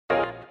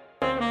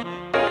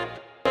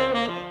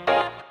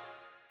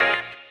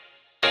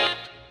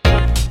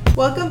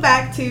Welcome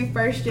back to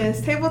First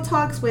Gen's Table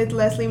Talks with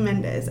Leslie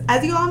Mendez.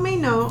 As you all may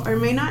know or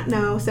may not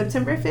know,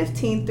 September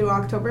 15th through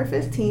October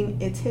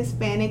 15th, it's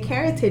Hispanic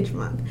Heritage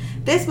Month.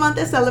 This month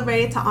is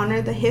celebrated to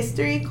honor the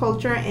history,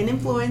 culture, and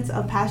influence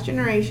of past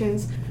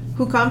generations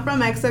who come from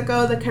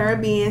Mexico, the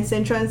Caribbean,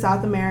 Central and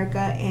South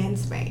America, and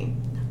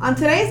Spain. On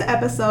today's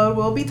episode,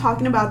 we'll be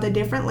talking about the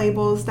different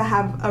labels that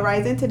have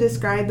arisen to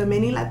describe the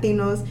many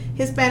Latinos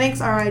Hispanics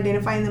are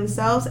identifying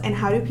themselves and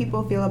how do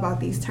people feel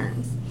about these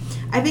terms.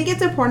 I think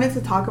it's important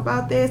to talk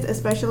about this,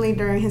 especially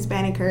during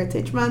Hispanic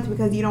Heritage Month,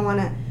 because you don't want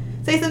to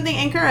say something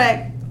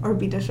incorrect or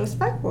be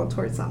disrespectful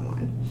towards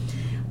someone.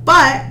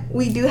 But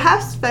we do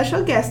have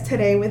special guests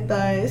today with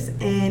us,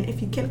 and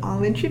if you can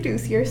all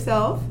introduce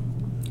yourself.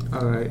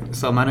 All right,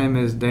 so my name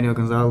is Daniel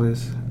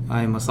Gonzalez.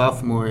 I am a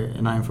sophomore,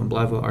 and I am from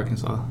Blytheville,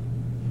 Arkansas.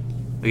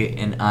 Okay,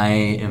 and I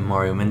am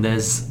Mario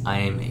Mendez. I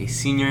am a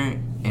senior,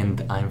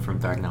 and I'm from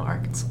Dardanelle,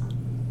 Arkansas.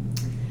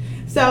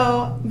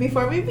 So,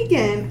 before we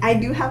begin, I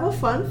do have a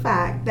fun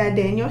fact that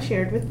Daniel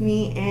shared with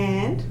me,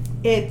 and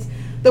it's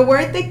the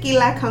word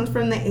tequila comes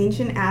from the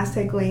ancient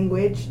Aztec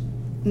language,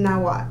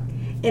 Nahuatl.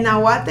 In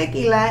Nahuatl,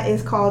 tequila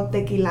is called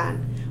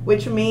tequilan,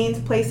 which means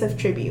place of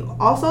tribute.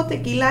 Also,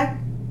 tequila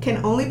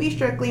can only be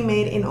strictly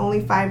made in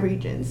only 5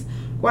 regions: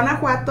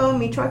 Guanajuato,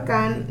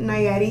 Michoacán,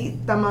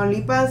 Nayarit,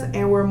 Tamaulipas,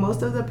 and where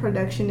most of the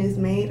production is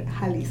made,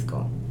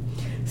 Jalisco.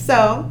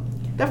 So,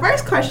 the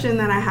first question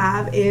that I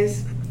have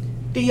is,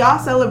 do y'all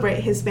celebrate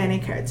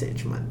Hispanic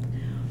Heritage Month?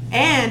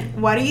 And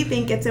why do you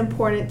think it's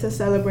important to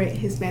celebrate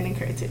Hispanic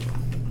Heritage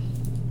Month?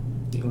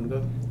 You want to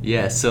go?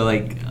 Yeah, so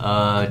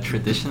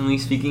traditionally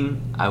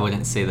speaking, I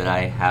wouldn't say that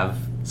I have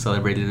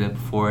celebrated it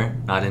before,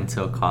 not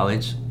until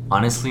college.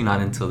 Honestly,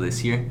 not until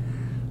this year.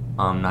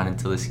 Not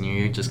until the senior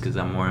year, just because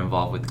I'm more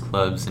involved with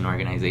clubs and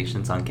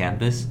organizations on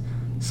campus.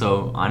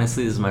 So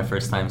honestly, this is my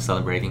first time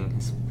celebrating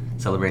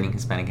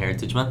Hispanic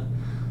Heritage Month.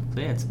 So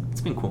yeah,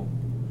 it's been cool.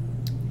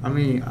 I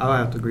mean, I'll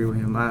have to agree with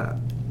him.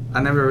 I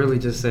never really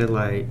just said,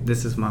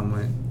 this is my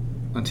month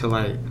until,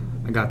 I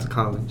got to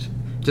college.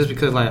 Just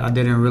because, I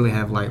didn't really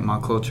have, my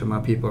culture, my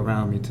people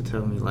around me to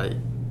tell me,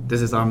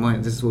 this is our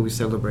month, this is what we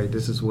celebrate,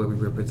 this is what we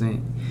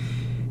represent.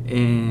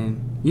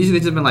 And usually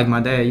it's just been, my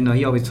dad,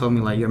 he always told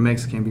me, you're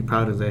Mexican, be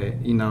proud of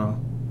that,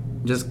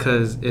 Just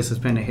because it's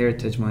Hispanic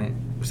Heritage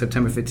Month,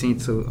 September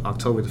 15th to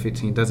October the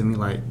 15th, doesn't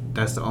mean,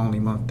 that's the only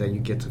month that you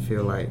get to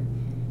feel,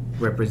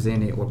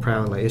 represented or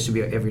proud. It should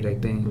be an everyday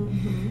thing.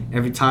 Mm-hmm.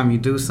 Every time you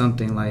do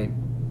something,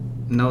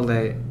 know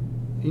that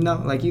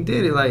you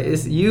did it.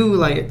 It's you.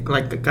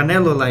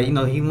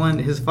 Canelo. He won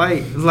his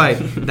fight.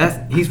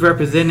 It's he's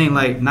representing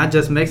not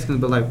just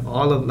Mexicans but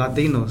all of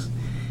Latinos,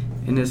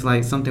 and it's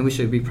something we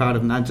should be proud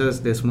of, not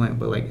just this month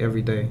but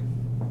every day.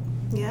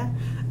 Yeah,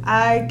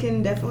 I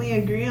can definitely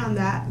agree on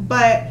that.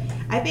 But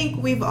I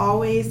think we've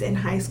always in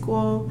high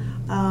school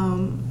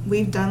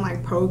we've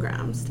done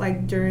programs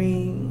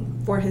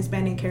for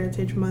Hispanic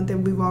Heritage Month,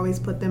 and we've always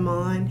put them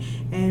on,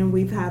 and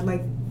we've had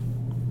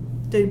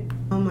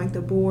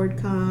the board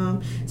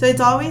come. So it's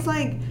always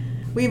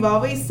we've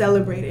always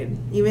celebrated,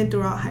 even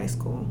throughout high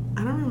school.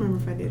 I don't remember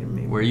if I did it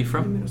maybe. Where are you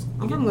from? Middle school.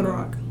 I'm from Little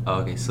Rock.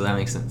 Oh, okay, so that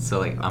makes sense.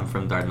 So I'm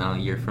from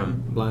Dardanelle, you're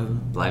from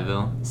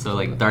Blytheville. So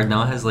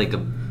Dardanelle has a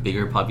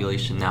bigger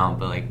population now,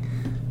 but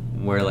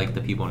where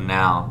the people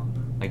now,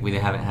 we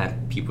haven't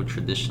had people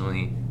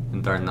traditionally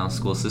in Dardanelle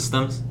school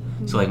systems.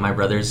 Mm-hmm. So my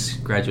brother's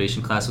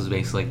graduation class was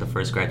basically the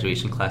first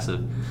graduation class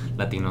of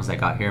Latinos that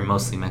got here,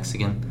 mostly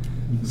Mexican.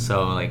 Mm-hmm.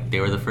 So they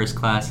were the first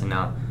class, and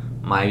now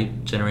my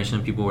generation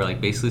of people were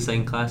basically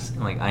second class.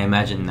 And I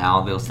imagine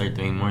now they'll start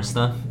doing more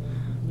stuff.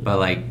 But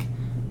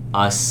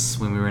us,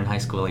 when we were in high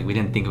school, we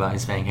didn't think about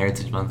Hispanic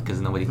Heritage Month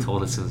because nobody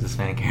told us it was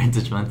Hispanic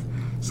Heritage Month.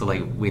 So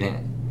we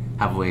didn't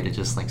have a way to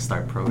just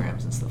start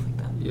programs and stuff like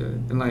that. Yeah,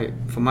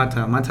 and for my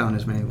town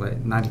is mainly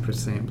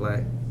 90%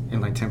 black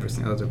and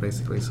 10% other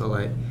basically. So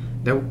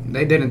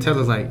they didn't tell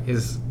us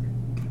it's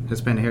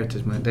Hispanic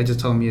Heritage Month. They just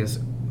told me it's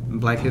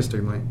Black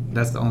History Month.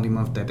 That's the only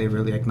month that they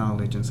really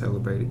acknowledge and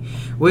celebrate.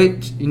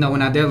 Which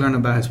when I did learn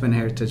about Hispanic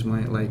Heritage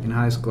Month, in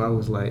high school, I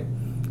was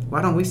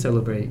why don't we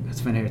celebrate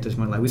Hispanic Heritage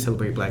Month? We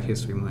celebrate Black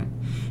History Month.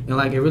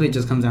 And it really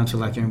just comes down to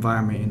your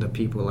environment and the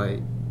people.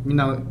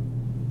 Not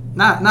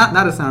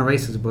to sound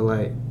racist, but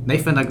they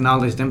finna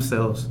acknowledge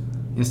themselves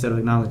instead of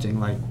acknowledging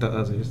the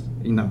others.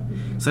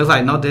 So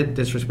it's no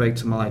disrespect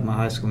to my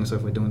high school and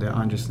stuff for doing that.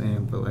 I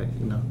understand, but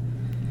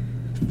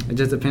it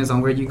just depends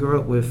on where you grew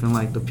up with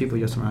and the people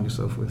you surround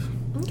yourself with.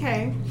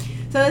 Okay.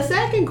 So the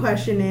second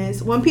question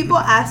is, when people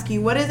ask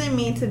you what does it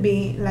mean to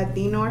be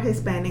Latino or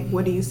Hispanic,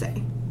 what do you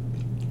say?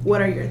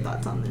 What are your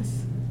thoughts on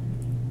this?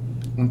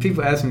 When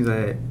people ask me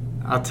that,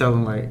 I'll tell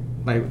them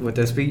with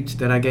that speech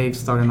that I gave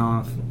starting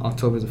off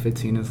October the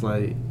 15th, it's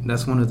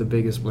that's one of the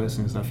biggest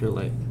blessings I feel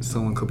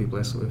someone could be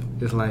blessed with.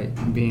 It's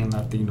being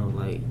Latino,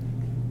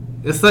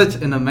 it's such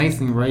an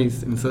amazing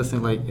race, and such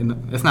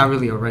it's not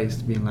really a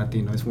race being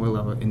Latino, it's more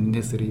like an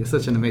ethnicity. It's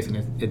such an amazing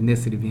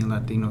ethnicity being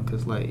Latino,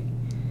 because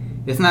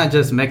it's not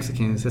just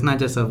Mexicans, it's not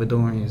just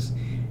Salvadorians.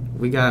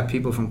 we got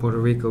people from Puerto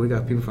Rico, we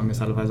got people from El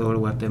Salvador,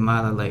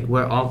 Guatemala. Like,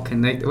 we're all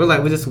connected.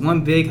 We're just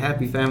one big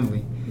happy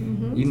family.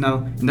 You know,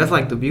 and that's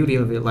like the beauty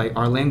of it. Like,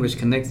 our language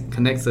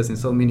connects us in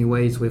so many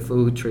ways with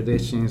food,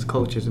 traditions,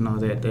 cultures, and all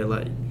that. They're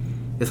like,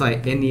 it's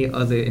like any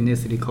other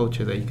ethnicity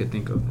culture that you could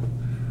think of.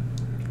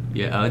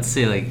 Yeah, I would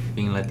say like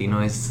being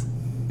Latino it's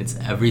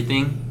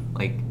everything.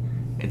 Like,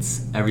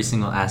 it's every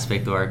single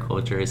aspect of our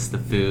culture. It's the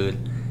food,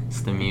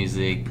 it's the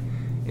music,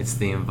 it's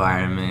the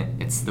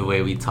environment, it's the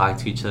way we talk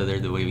to each other,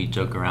 the way we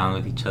joke around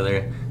with each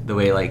other, the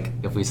way, like,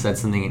 if we said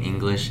something in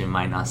English, it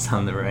might not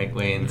sound the right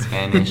way in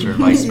Spanish or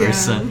vice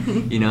versa.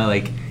 You know,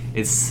 like,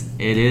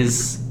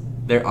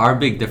 there are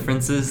big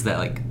differences that,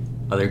 like,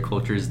 other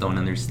cultures don't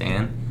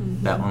understand,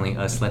 that only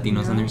us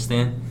Latinos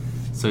understand.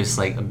 So it's,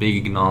 like, a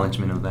big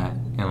acknowledgement of that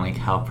and, like,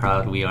 how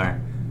proud we are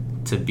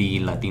to be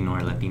Latino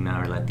or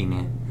Latina or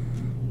Latine.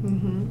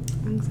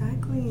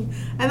 Exactly.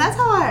 And that's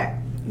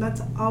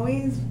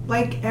always,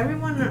 like,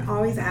 everyone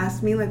always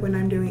asks me, like, when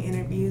I'm doing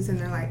interviews, and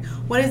they're like,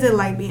 what is it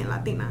like being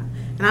Latina?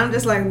 And I'm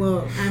just like,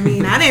 well, I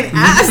mean, I didn't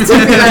ask to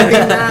be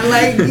Latina.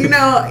 Like, you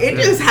know, it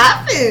just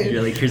happened.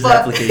 You're like, here's the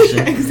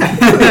application.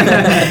 Exactly.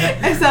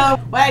 And so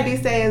what I do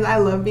say is I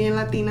love being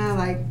Latina.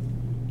 Like,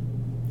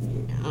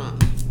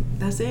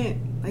 that's it.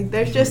 Like,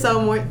 there's just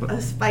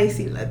a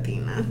spicy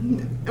Latina.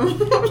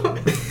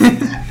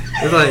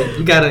 It's like,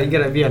 you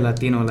gotta be a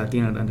Latino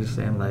to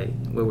understand, like,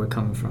 where we're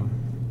coming from.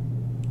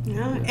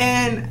 Yeah,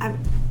 and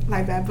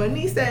like Bad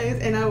Bunny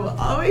says, and I will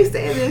always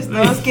say this: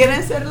 "Nos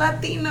quieren ser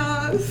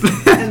Latinos,"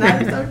 and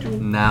that is so true.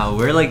 Now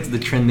we're like the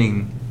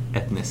trending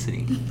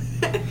ethnicity.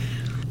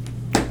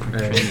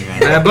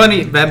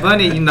 Bad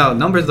Bunny, you know,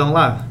 numbers don't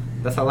lie.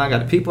 That's all I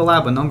got. People lie,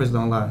 but numbers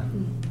don't lie.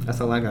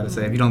 That's all I gotta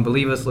say. If you don't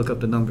believe us, look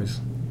up the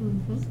numbers.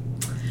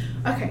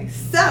 Okay,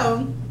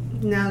 so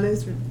now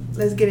let's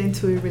get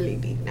into it really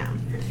deep now.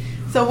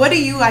 So, what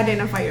do you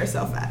identify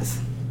yourself as?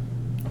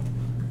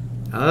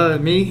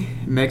 Me,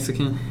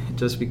 Mexican,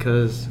 just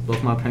because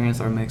both my parents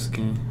are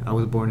Mexican. I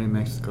was born in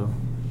Mexico,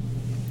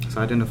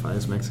 so I identify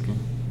as Mexican.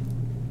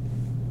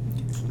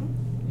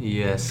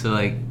 Yeah, so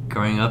like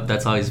growing up,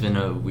 that's always been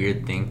a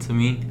weird thing to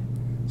me.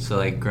 So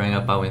like growing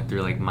up, I went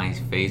through like my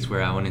phase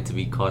where I wanted to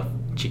be called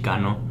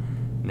Chicano.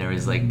 And there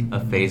was like a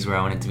phase where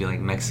I wanted to be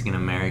like Mexican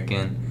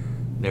American.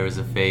 There was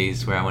a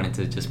phase where I wanted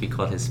to just be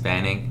called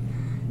Hispanic.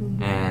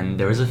 And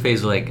there was a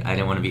phase where like I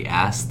didn't want to be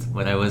asked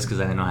what I was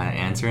because I didn't know how to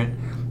answer it.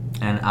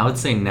 And I would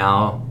say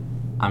now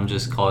I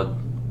just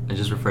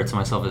refer to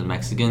myself as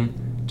Mexican,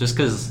 just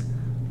because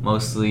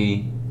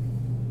mostly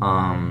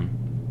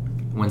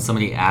when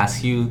somebody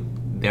asks you,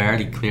 they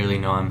already clearly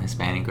know I'm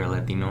Hispanic or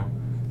Latino.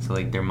 So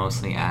like they're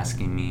mostly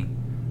asking me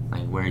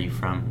like, where are you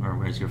from or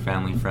where's your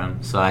family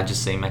from? So I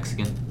just say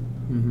Mexican.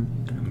 And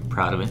I'm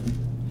proud of it.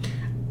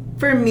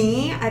 For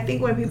me, I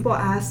think when people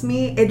ask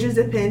me, it just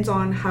depends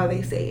on how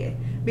they say it.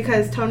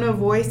 Because tone of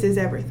voice is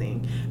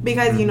everything.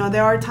 Because, you know,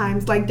 there are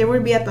times, like, there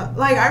would be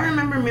I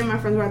remember me and my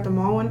friends were at the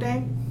mall one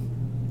day.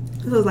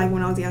 This was, like,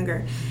 when I was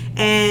younger.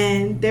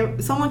 And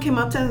someone came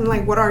up to us and,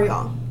 like, what are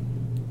y'all?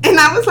 And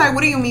I was like,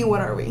 what do you mean, what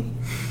are we?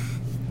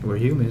 We're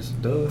humans,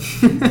 duh.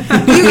 You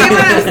get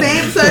what I'm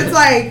saying? So it's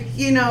like,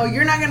 you know,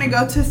 you're not going to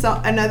go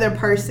to another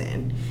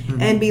person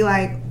and be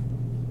like,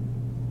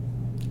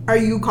 are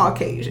you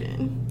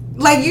Caucasian?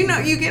 Like, you know,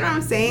 you get what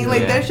I'm saying?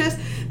 Like, there's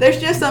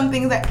just some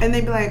things that, and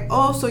they'd be like,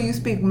 oh, so you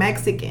speak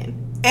Mexican.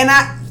 And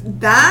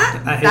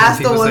that's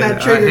the one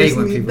that triggers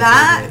me.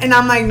 And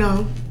I'm like,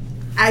 no,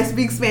 I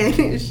speak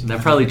Spanish. That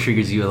probably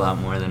triggers you a lot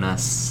more than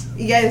us.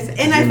 Yes.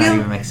 And you're not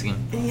even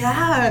Mexican.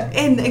 Yeah,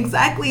 and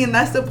exactly, and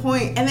that's the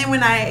point. And then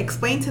when I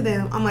explained to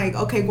them, I'm like,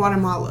 okay,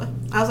 Guatemala.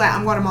 I was like,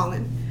 I'm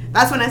Guatemalan.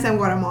 That's when I said I'm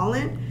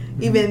Guatemalan,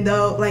 even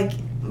though, like,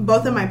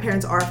 both of my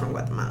parents are from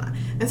Guatemala.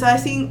 And so I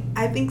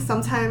think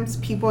sometimes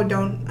people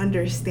don't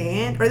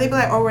understand, or they'd be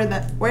like, oh,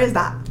 where is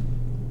that?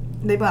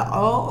 They'd be like,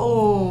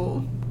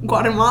 oh,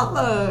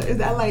 Guatemala. Is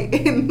that like,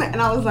 and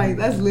I was like,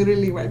 that's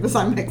literally right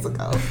beside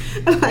Mexico.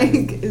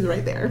 Like, it's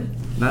right there.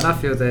 No, I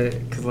feel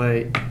that, because,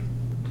 like,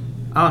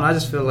 I don't know, I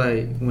just feel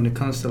like when it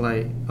comes to,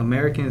 like,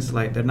 Americans,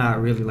 like, they're not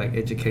really, like,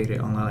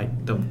 educated on,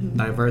 like, the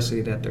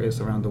diversity that there is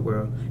around the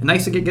world. And I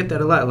used to get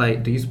that a lot,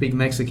 like, do you speak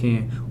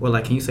Mexican? Or,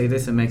 like, can you say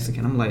this in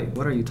Mexican? I'm like,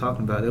 what are you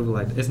talking about? They were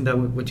like, isn't that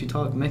what you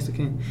talk,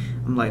 Mexican?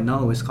 I'm like,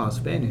 no, it's called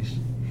Spanish.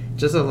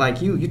 Just so,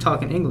 like, you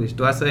talking English.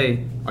 Do I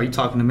say, are you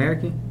talking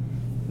American?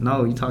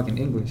 No, you talking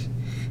English.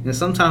 And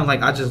sometimes,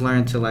 like, I just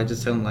learn to, like,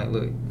 just tell them, like,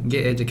 look,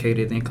 get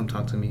educated, then come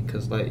talk to me.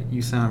 Because, like,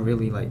 you sound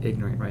really, like,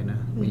 ignorant right now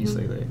when you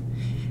say that.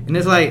 And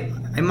it's like,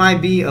 it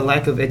might be a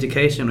lack of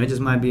education, or it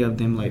just might be of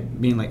them, like,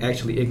 being, like,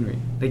 actually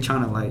ignorant. They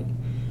trying to, like,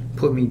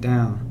 put me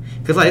down.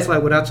 Because, like, it's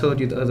like what I told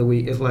you the other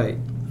week. It's like,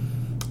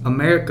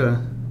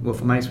 America, well,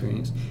 from my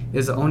experience,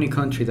 is the only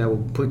country that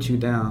will put you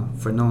down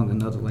for knowing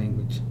another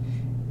language.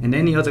 In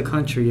any other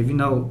country, if you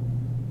know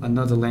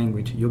another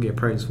language, you'll get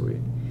praised for it.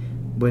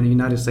 But in the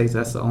United States,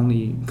 that's the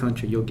only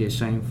country you'll get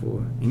shamed for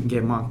and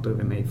get mocked of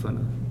and made fun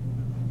of.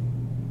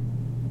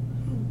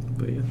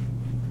 But, yeah.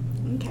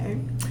 Okay.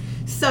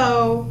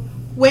 So,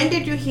 when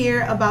did you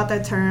hear about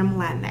the term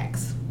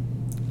Latinx?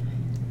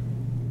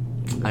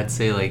 I'd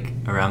say like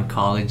around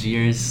college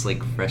years,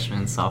 like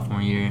freshman,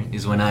 sophomore year,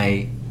 is when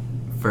I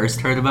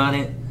first heard about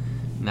it.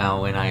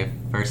 Now, when I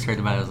first heard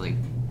about it, I was like,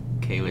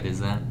 okay, what is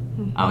that?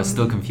 I was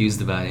still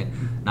confused about it.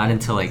 Not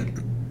until like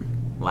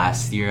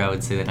last year, I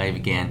would say that I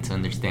began to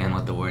understand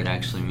what the word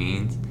actually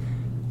means,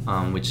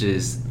 which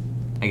is,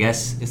 I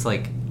guess, it's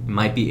like, it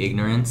might be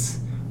ignorance,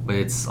 but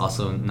it's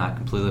also not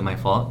completely my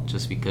fault,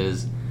 just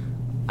because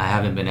I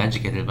haven't been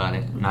educated about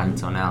it, not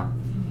until now.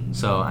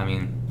 So, I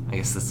mean, I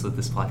guess that's what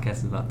this podcast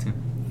is about too.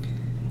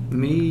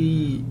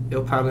 Me,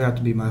 it'll probably have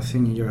to be my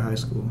senior year of high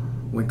school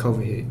when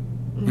COVID hit.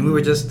 And we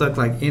were just stuck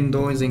like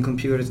indoors in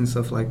computers and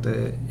stuff like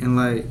that. And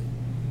like,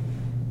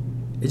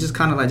 it's just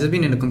kind of like just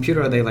being in the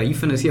computer all day, like you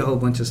finna see a whole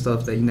bunch of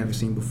stuff that you never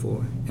seen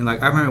before. And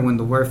like, I remember when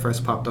the word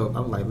first popped up, I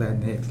was like,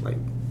 Latinx, like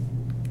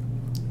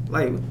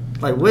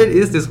what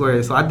is this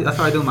word? So I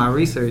started doing my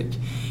research,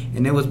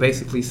 and it was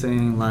basically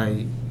saying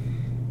like,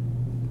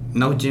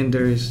 no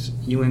genders,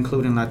 you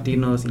including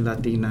Latinos and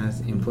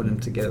Latinas and put them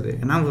together.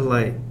 And I was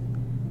like,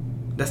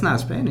 that's not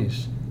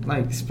Spanish.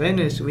 Like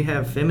Spanish, we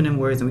have feminine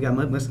words and we got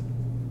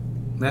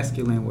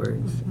masculine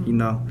words, you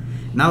know.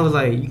 And I was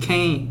like, you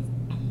can't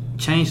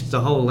change the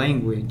whole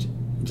language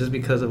just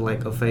because of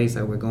like a phase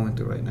that we're going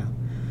through right now.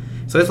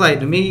 So it's like,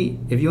 to me,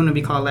 if you want to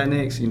be called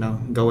Latinx, you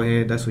know, go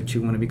ahead, that's what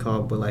you want to be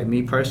called. But like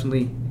me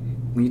personally,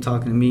 when you're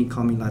talking to me,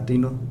 call me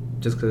Latino,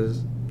 just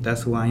because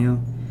that's who I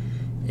am.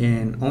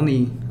 And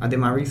I did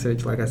my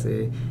research, like I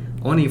said,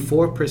 only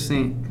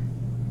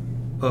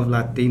 4% of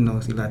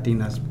Latinos and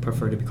Latinas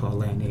prefer to be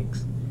called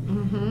Latinx.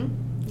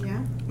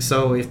 Yeah.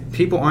 So if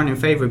people aren't in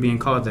favor of being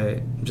called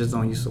that, just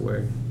don't use the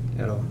word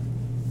at all.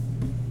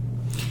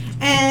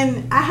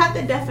 And I have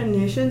the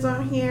definitions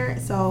on here,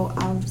 so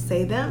I'll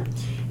say them.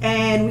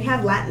 And we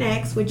have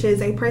Latinx, which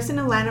is a person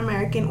of Latin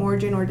American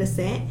origin or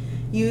descent,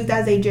 used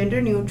as a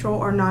gender neutral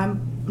or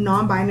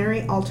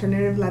non-binary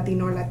alternative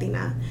Latino or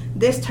Latina.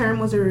 This term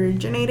was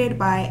originated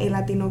by a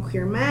Latino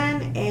queer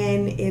man,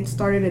 and it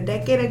started a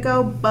decade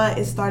ago, but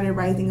it started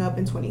rising up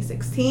in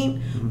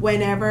 2016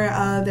 whenever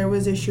there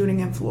was a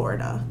shooting in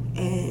Florida.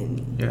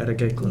 And yeah, at a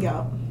gay club.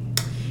 Yeah.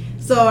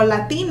 So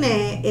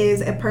Latina is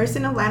a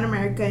person of Latin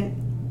American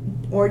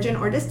origin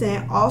or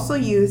descent, also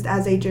used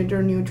as a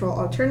gender-neutral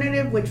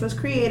alternative, which was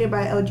created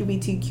by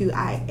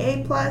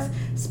LGBTQIA+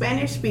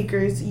 Spanish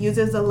speakers,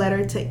 uses the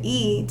letter to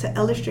E to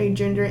illustrate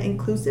gender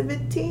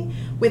inclusivity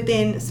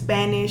within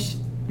Spanish,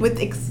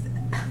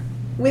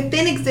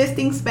 within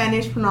existing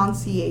Spanish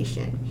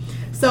pronunciation.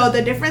 So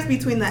the difference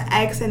between the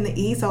X and the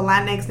E, so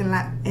Latinx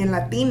and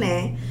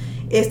Latina,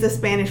 is the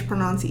Spanish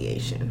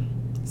pronunciation.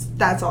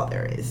 That's all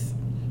there is.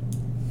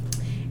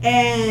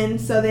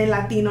 And so the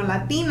Latino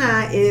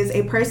Latina is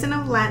a person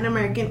of Latin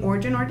American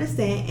origin or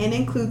descent and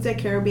includes a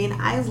Caribbean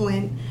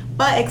island,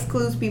 but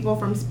excludes people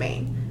from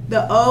Spain.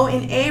 The O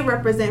and A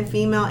represent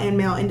female and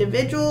male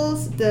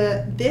individuals.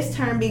 This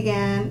term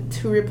began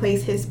to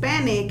replace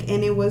Hispanic,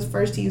 and it was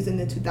first used in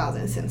the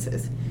 2000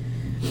 census.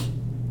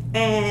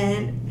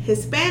 And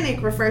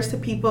Hispanic refers to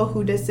people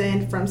who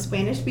descend from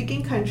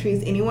Spanish-speaking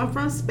countries, anyone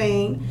from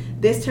Spain.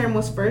 This term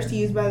was first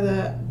used by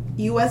the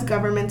U.S.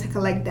 government to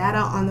collect data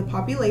on the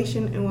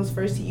population and was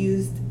first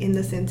used in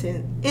the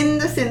census in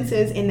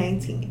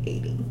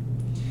 1980.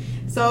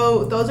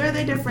 So those are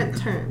the different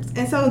terms.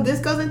 And so this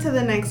goes into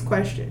the next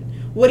question.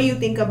 What do you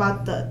think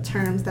about the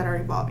terms that are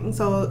evolving?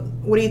 So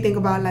what do you think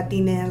about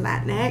Latina and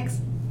Latinx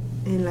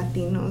and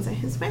Latinos and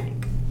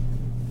Hispanic?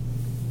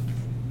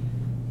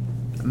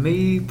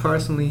 Me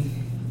personally,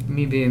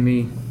 me being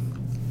me,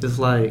 it's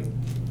like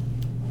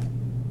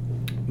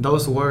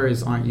those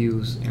words aren't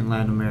used in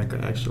Latin America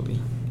actually.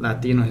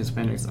 Latino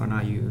Hispanics are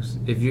not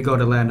used. If you go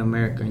to Latin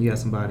America and you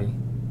ask somebody,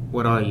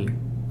 what are you?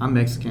 I'm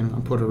Mexican,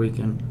 I'm Puerto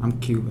Rican,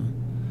 I'm Cuban.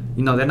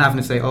 You know, they're not going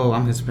to say, oh,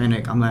 I'm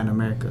Hispanic, I'm Latin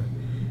America.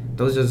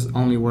 Those are just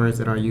only words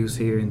that are used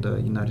here in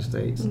the United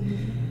States.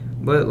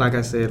 But like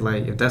I said,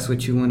 like if that's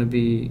what you want to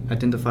be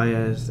identified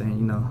as, then,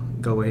 you know,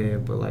 go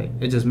ahead. But like,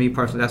 it's just me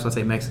personally, that's why I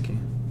say Mexican.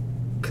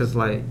 Because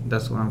like,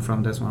 that's where I'm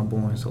from, that's where I'm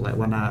born. So like,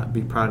 why not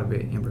be proud of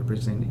it and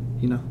represent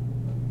it, you know?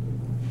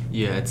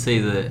 Yeah, I'd say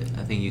that,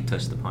 I think you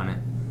touched upon it.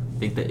 I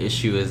think the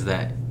issue is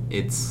that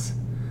it's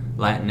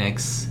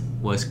Latinx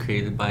was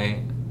created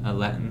by a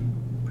Latin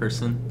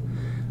person,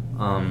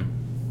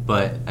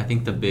 but I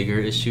think the bigger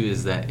issue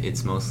is that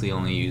it's mostly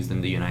only used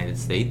in the United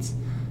States.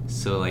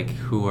 So like,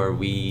 who are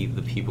we,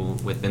 the people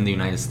within the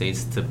United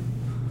States, to,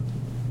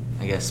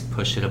 I guess,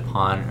 push it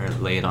upon or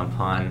lay it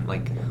upon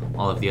like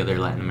all of the other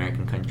Latin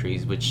American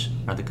countries, which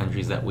are the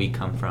countries that we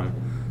come from.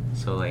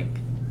 So like,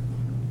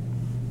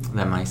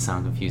 that might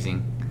sound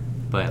confusing,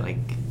 but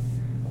like,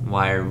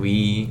 why are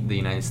we, the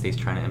United States,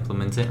 trying to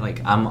implement it?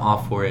 Like, I'm all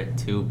for it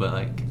too, but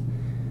like,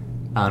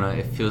 I don't know,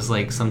 it feels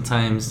like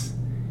sometimes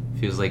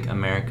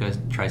America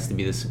tries to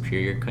be the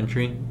superior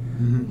country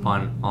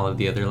upon all of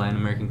the other Latin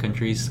American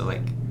countries. So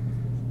like,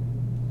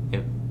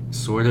 it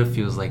sort of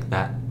feels like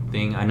that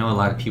thing. I know a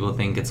lot of people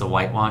think it's a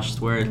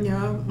whitewashed word,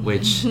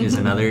 which is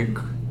another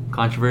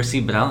controversy,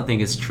 but I don't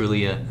think it's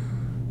truly a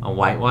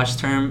whitewashed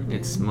term.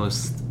 It's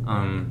most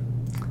an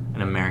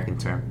American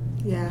term.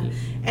 Yeah.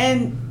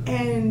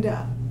 And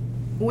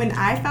when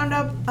I found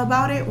out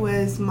about it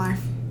was my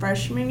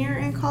freshman year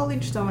in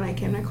college. So when I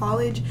came to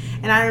college,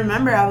 and I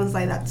remember I was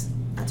like, that's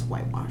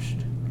whitewashed.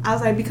 I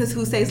was like, because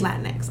who says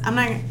Latinx? I'm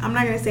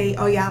not gonna say,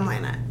 oh yeah, I'm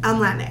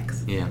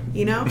Latinx. Yeah.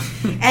 You know.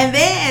 And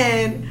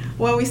then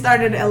when we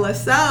started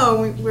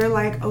LSO, we were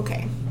like,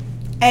 okay.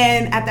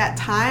 And at that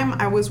time,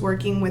 I was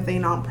working with a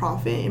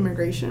nonprofit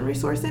immigration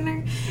resource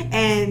center,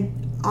 and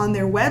on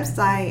their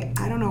website,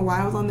 I don't know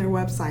why I was on their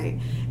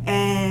website,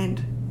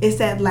 and it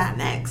said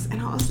Latinx,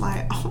 and I was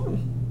like, oh,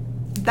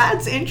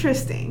 that's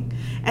interesting.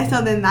 And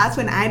so then that's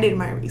when I did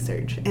my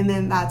research, and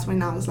then that's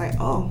when I was like,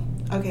 oh,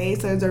 okay,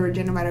 so it's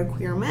originated by a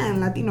queer man,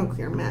 Latino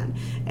queer man,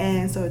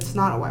 and so it's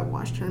not a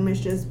whitewash term, it's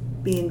just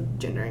being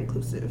gender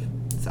inclusive.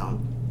 So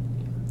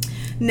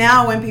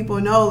now when people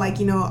know, like,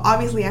 you know,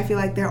 obviously I feel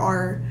like there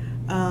are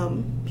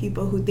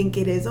people who think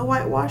it is a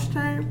whitewash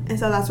term, and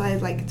so that's why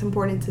it's like it's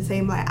important to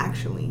say, like,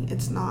 actually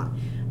it's not,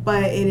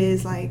 but it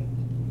is, like,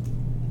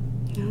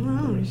 I don't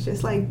know, it's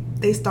just like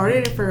they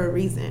started it for a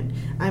reason.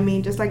 I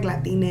mean, just like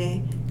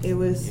Latine, it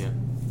was. Yeah.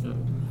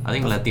 I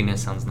think Latina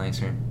sounds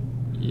nicer.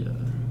 Yeah.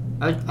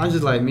 I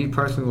just, like, me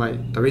personally,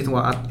 like, the reason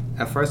why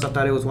at first I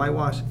thought it was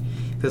whitewash,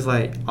 because,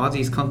 like, all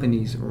these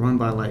companies run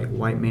by, like,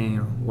 white man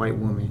or white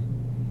woman,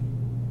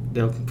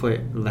 they'll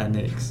put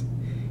Latinx,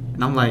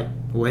 and I'm like,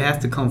 well, it has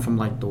to come from,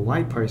 like, the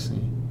white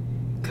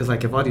person, because,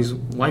 like, if all these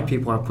white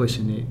people are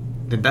pushing it,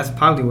 then that's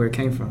probably where it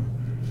came from.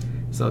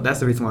 So that's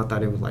the reason why I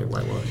thought it was, like,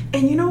 whitewash.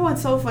 And you know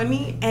what's so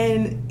funny?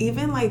 And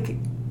even, like,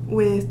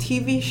 with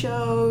TV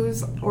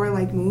shows or,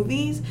 like,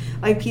 movies,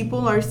 like,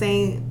 people are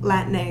saying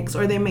Latinx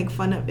or they make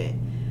fun of it.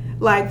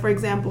 Like, for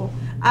example,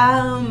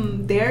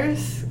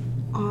 there's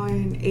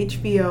on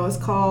HBO, it's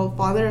called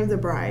Father of the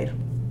Bride.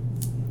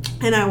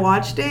 And I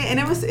watched it, and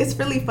it's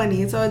really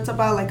funny. So it's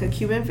about, like, a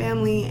Cuban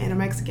family and a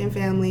Mexican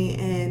family,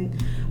 and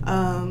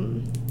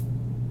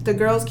the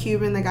girl's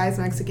Cuban, the guy's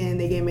Mexican,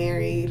 they get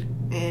married,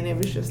 and it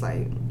was just,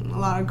 like, a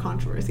lot of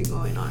controversy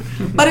going on.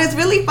 But it's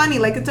really funny.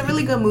 Like, it's a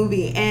really good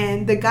movie.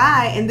 And the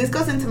guy, and this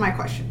goes into my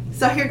question.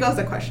 So here goes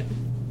the question.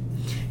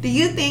 Do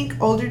you think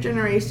older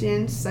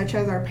generations, such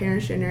as our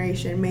parents'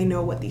 generation, may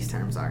know what these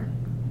terms are?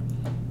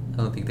 I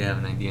don't think they have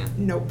an idea.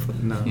 Nope.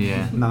 No.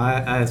 Yeah. No, I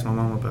asked my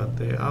mom about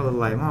that. I was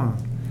like, Mom,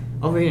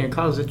 over here in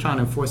college, they're trying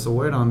to enforce a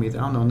word on me that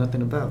I don't know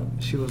nothing about.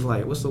 She was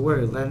like, what's the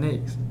word?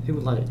 Latinx. He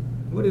was like,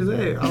 what is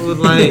that? I was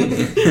like,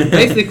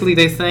 basically,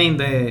 they're saying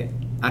that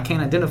I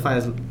can't identify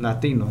as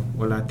Latino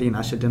or Latina.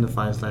 I should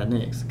identify as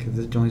Latinx, because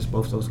it joins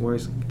both those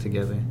words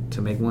together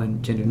to make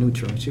one gender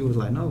neutral. And she was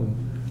like, no,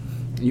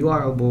 you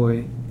are a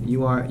boy. You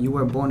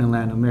were born in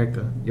Latin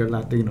America. You're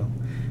Latino.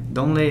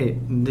 Don't let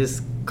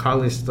this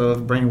college stuff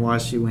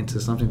brainwash you into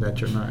something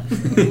that you're not.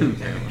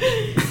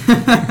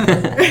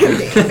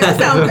 That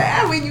sounds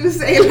bad when you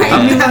say like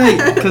I mean, that.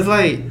 like, because,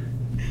 like,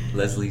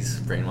 Leslie's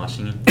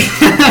brainwashing you.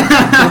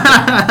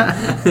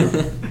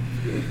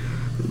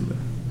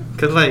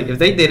 Because, like, if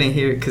they didn't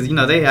hear, because, you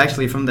know, they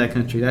actually from that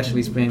country, they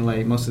actually spent,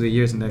 like, most of the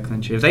years in that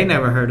country. If they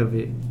never heard of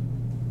it,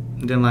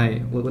 then,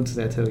 like, what does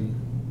that tell you?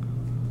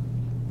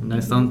 And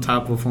that's some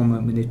type of form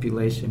of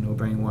manipulation or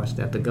brainwash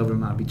that the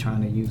government might be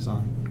trying to use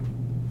on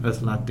us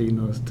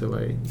Latinos to,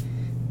 like,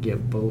 get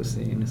votes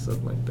in and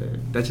stuff like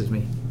that. That's just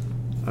me.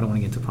 I don't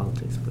want to get into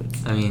politics, but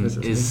I mean, that's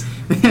just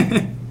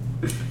me.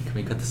 can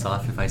we cut this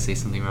off if I say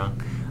something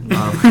wrong?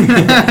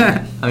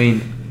 I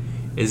mean,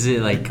 is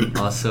it, like,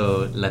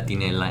 also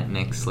Latina,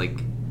 Latinx, like,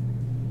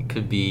 it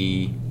could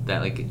be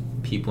that, like,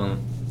 people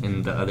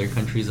in the other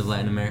countries of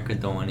Latin America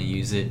don't want to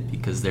use it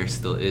because there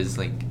still is,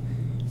 like,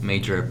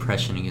 major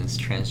oppression against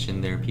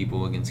transgender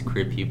people, against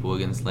queer people,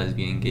 against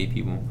lesbian, gay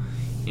people,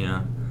 you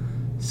know?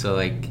 So,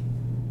 like,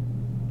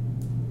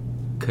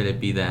 could it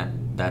be that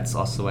that's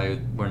also why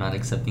we're not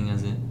accepting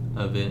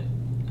of it?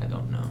 I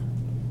don't know.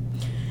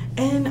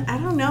 And I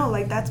don't know,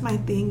 like, that's my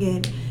thing.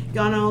 And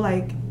y'all know,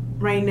 like,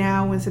 right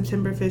now when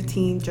September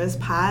 15th just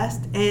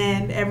passed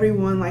and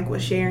everyone, like,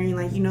 was sharing,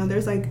 like, you know,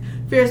 there's, like,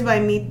 Fears by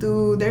Me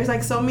Too. There's,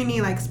 like, so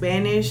many, like,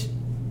 Spanish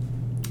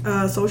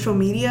social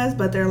medias,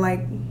 but they're,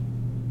 like,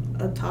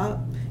 a top,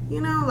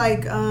 you know,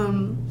 like,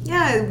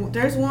 yeah,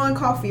 there's one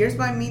called Fears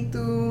by Me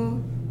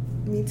Too.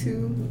 Me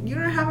Too. You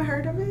haven't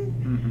heard of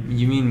it? Mm-hmm.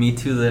 You mean Me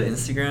Too, the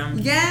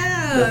Instagram?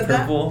 Yeah. The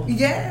purple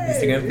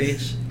yes. Instagram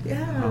page?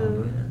 Yeah.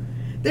 Oh,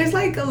 There's,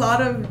 like, a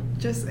lot of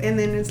just, and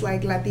then it's,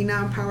 like, Latina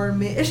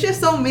empowerment. It's just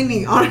so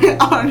many on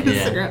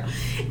Instagram. Yeah.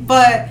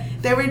 But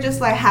they were just,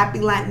 like, Happy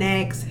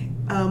Latinx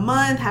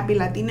month, Happy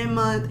Latina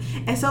month.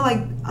 And so,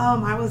 like,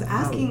 I was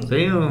asking. Oh,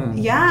 damn.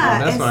 Yeah.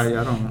 Oh, that's why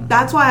I don't know.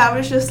 That's why I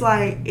was just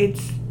like,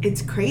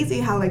 it's crazy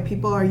how, like,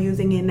 people are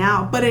using it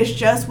now. But it's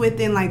just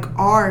within, like,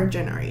 our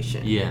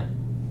generation. Yeah.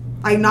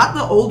 Like, not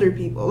the older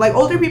people. Like,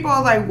 older people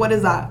are like, what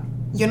is that?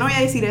 Yo no voy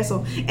a decir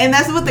eso. And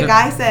that's what the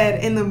guy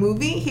said in the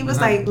movie. He was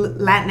like,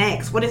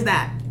 Latinx, what is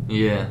that?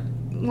 Yeah.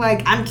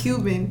 Like, I'm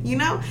Cuban, you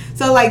know?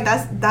 So, like,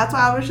 that's why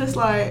I was just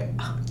like,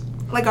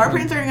 our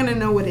parents aren't going to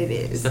know what it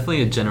is. It's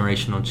definitely a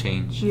generational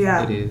change.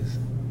 Yeah. It is.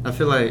 I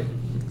feel like,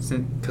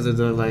 because of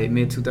the, like,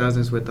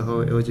 mid-2000s with the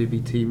whole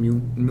LGBT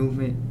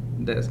movement,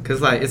 That's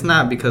because like it's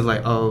not because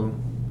like oh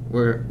we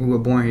were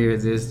born here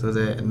this or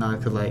that. Not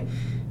because like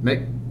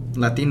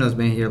Latinos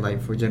been here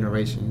like for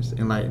generations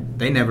and like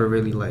they never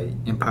really like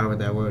empowered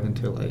that word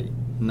until like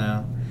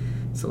now.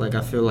 So like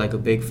I feel like a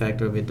big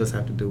factor of it does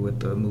have to do with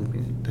the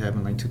movement that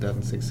happened like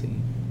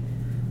 2016.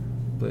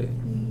 But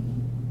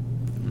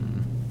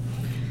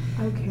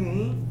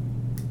okay,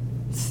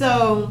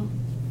 so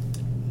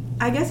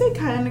I guess it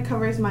kind of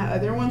covers my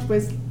other ones.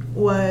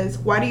 Was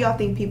why do y'all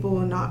think people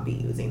will not be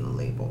using the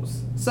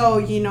labels? So,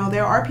 you know,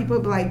 there are people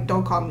who be like,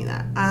 don't call me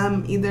that.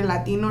 I'm either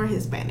Latino or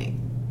Hispanic.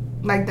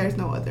 Like, there's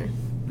no other.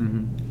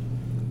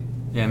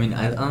 Yeah, I mean,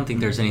 I don't think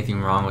there's anything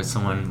wrong with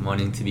someone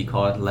wanting to be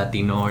called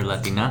Latino or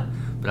Latina,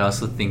 but I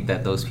also think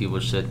that those people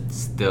should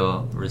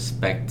still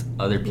respect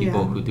other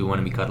people who do want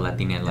to be called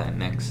Latina and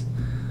Latinx.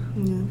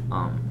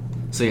 Yeah.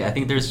 So, yeah, I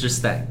think there's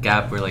just that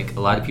gap where, like, a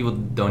lot of people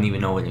don't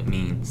even know what it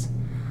means.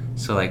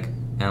 So, like,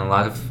 and a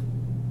lot of,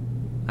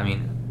 I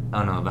mean, I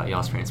don't know about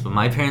y'all's parents, but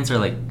my parents are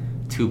like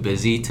too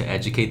busy to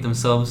educate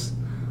themselves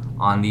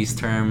on these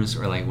terms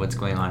or like what's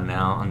going on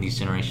now on these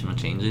generational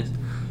changes.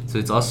 So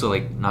it's also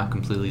like not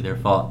completely their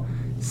fault.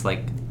 It's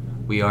like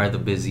we are the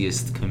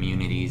busiest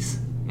communities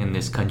in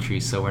this country,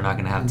 so we're not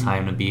going to have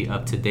time to be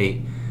up to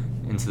date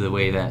into the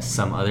way that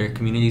some other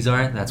communities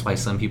are. That's why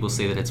some people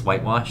say that it's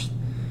whitewashed,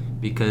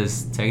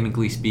 because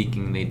technically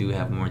speaking, they do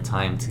have more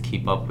time to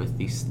keep up with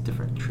these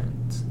different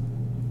trends.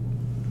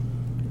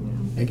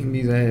 it can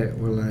be that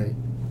or like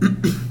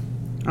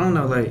I don't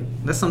know, like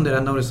that's something that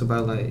I noticed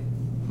about like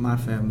my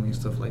family and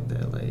stuff like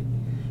that. Like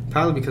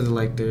probably because of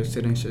like their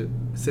citizenship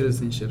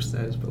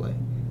status, but like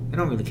they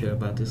don't really care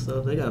about this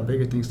stuff. They got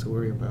bigger things to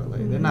worry about.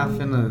 Like they're not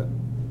finna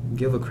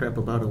give a crap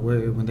about a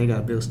word when they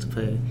got bills to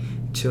pay,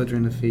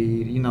 children to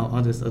feed, you know,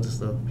 all this other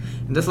stuff.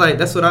 And that's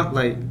what I'm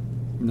like,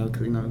 you know,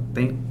 cause you know,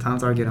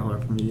 times are getting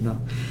hard for me. You know,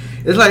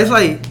 it's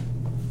like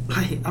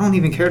I don't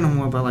even care no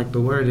more about like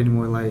the word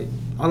anymore. Like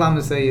all I'm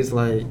gonna say is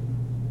like,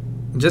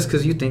 just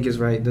because you think it's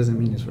right doesn't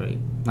mean it's right.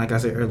 Like I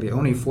said earlier,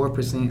 only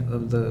 4%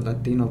 of the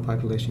Latino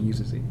population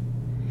uses it.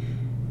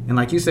 And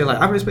like you said, like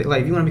I respect,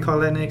 like if you want to be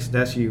called Latinx,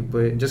 that's you.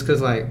 But just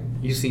because like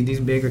you see these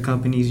bigger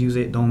companies use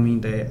it, don't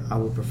mean that I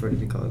would prefer to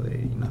be called it.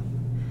 You know,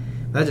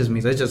 that just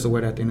means that's just a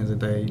word at the end of the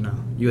day. You know,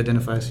 you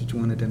identify as what you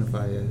want to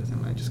identify as,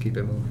 and like just keep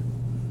it moving.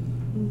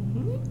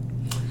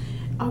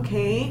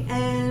 Okay,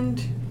 and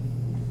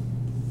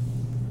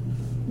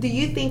do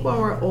you think when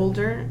we're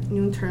older,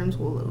 new terms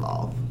will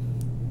evolve?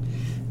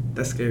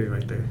 That's scary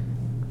right there.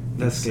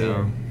 That's scary.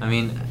 So, I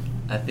mean,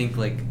 I think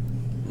like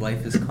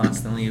life is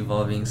constantly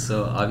evolving,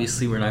 so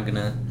obviously we're not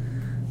gonna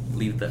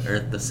leave the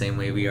earth the same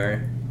way we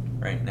are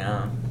right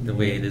now, the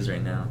way it is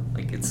right now.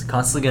 Like it's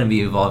constantly gonna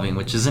be evolving,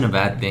 which isn't a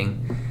bad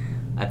thing.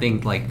 I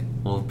think like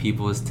old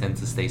people tend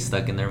to stay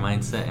stuck in their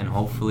mindset, and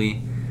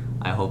hopefully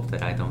I hope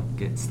that I don't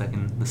get stuck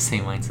in the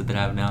same mindset that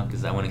I have now,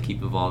 because I want to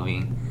keep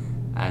evolving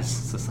as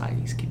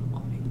societies keep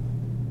evolving.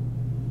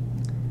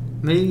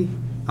 Me,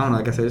 I don't know,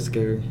 like I said, it's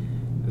scary.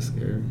 It's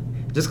scary.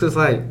 Just because,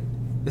 like,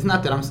 it's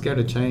not that I'm scared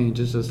of change.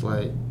 It's just,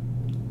 like,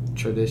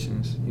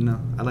 traditions, you know?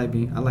 I like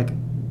being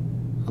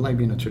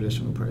a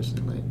traditional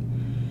person. Like,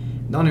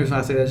 the only reason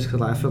I say that is because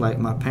like, I feel like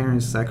my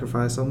parents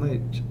sacrificed so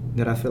much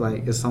that I feel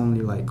like it's only,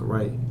 like,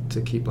 right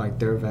to keep, like,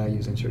 their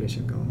values and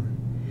tradition going.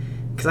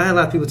 Because I had a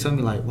lot of people tell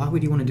me, like, why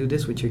would you want to do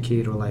this with your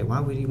kid? Or, like, why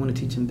would you want to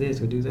teach him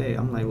this or do that?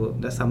 I'm like, well,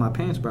 that's how my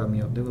parents brought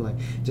me up. They were like,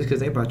 just because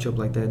they brought you up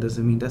like that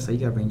doesn't mean that's how you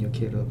got to bring your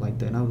kid up like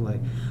that. And I was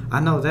like,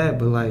 I know that,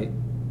 but, like,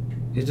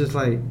 it's just,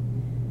 like,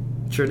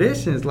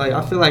 traditions. Like,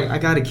 I feel like I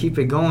got to keep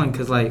it going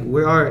because, like,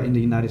 we are in the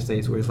United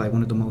States where it's, like,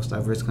 one of the most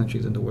diverse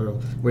countries in the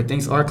world where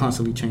things are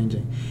constantly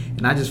changing.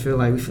 And I just feel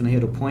like we're finna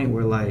hit a point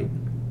where, like,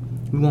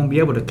 we won't be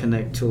able to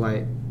connect to,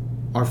 like,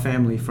 our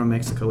family from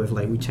Mexico if,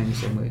 like, we change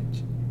so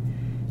much.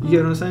 You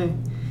get what I'm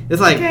saying?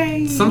 It's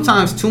like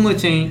sometimes too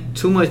much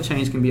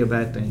change can be a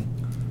bad thing.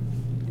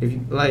 If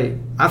you, like,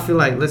 I feel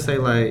like, let's say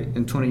like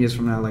in 20 years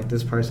from now, like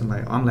this person,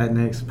 like I'm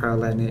Latinx, proud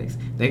Latinx,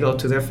 they go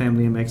to their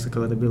family in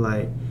Mexico, they'll be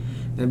like,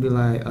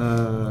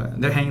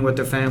 they're hanging with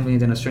their family,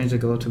 and then a stranger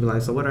go to be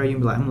like, so what are you?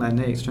 Be like, I'm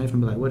Latinx. Stranger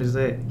be like, what is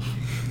that?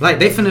 Like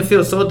they finna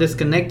feel so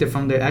disconnected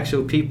from their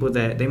actual people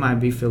that they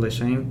might feel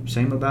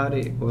shame about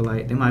it, or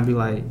like they might be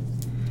like.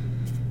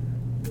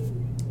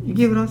 You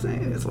get what I'm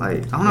saying? It's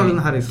like, I don't even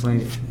know how to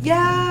explain it.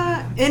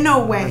 Yeah, in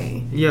a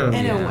way. Yeah.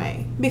 In a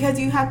way. Because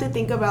you have to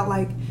think about,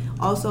 like,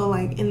 also,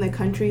 like, in the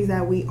countries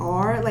that we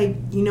are, like,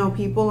 you know,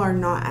 people are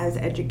not as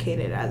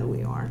educated as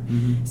we are.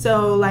 Mm-hmm.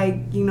 So, like,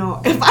 you know,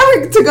 if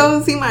I were to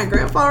go see my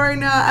grandpa right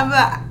now, I'm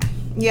like,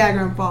 yeah,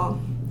 grandpa,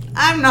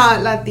 I'm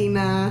not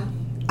Latina.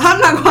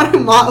 I'm not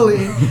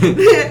Guatemalan.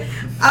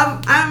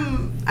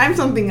 I'm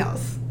something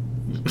else.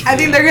 I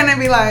think they're going to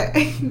be like...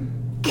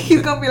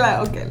 He's gonna be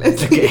like, okay,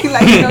 let's see.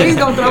 Like, you know, he's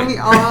gonna throw me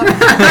off.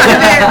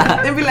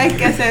 And then be like,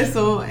 ¿qué es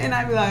eso? And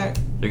I'd be like,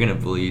 they're gonna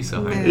bully you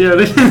so hard. Yeah.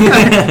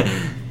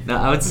 No,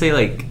 I would say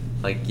like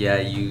yeah,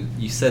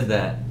 you said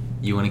that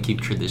you want to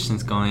keep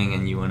traditions going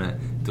and you want to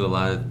do a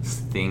lot of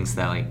things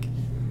that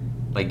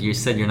like you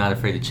said you're not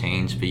afraid to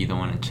change, but you don't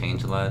want to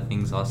change a lot of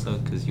things also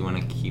because you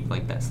want to keep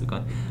like that stuff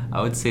going.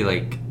 I would say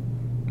like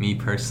me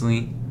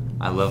personally,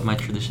 I love my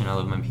tradition, I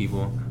love my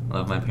people, I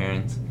love my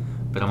parents,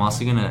 but I'm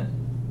also gonna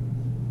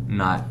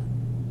not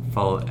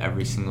follow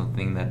every single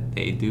thing that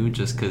they do,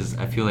 just because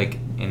I feel like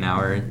in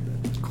our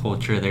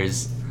culture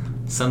there's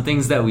some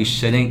things that we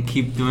shouldn't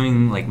keep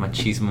doing, like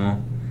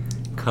machismo,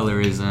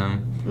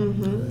 colorism,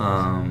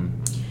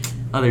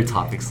 other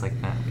topics like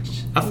that.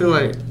 Which I feel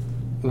like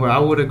where I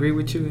would agree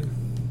with you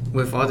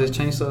with all this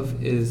change stuff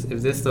is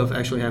if this stuff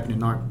actually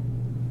happened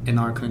in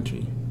our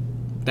country.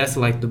 That's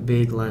like the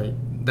big, like,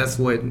 that's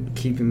what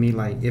keeping me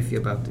like iffy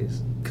about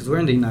this, because we're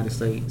in the United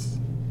States.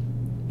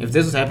 If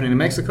this was happening in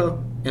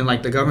Mexico and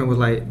like the government was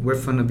like, we're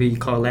finna be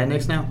called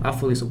Latinx now, I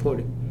fully support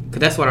it, because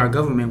that's what our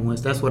government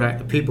wants. That's what our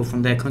people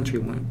from that country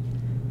want.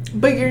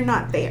 But you're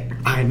not there.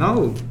 I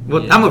know.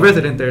 Well, yeah. I'm a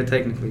resident there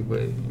technically,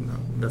 but you know,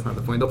 that's not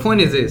the point. The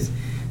point is this.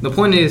 The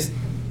point is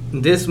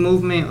this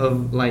movement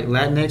of like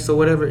Latinx or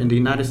whatever in the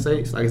United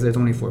States, like I said, it's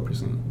only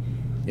 4%.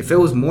 If it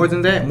was more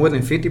than that, more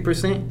than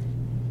 50%,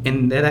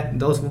 and that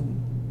those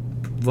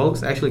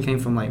votes actually came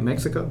from like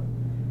Mexico,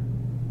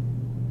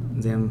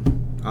 then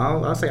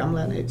I'll say I'm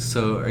Latinx.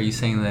 So are you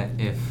saying that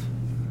if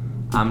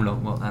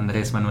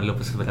Andrés Manuel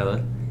López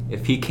Obrador,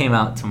 if he came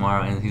out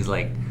tomorrow and he's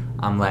like,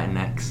 I'm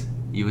Latinx,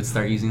 you would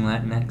start using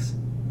Latinx?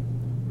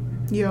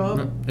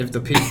 Yo. If the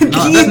people, I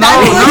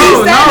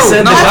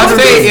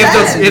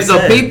say if the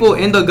people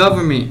in the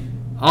government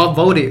all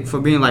voted for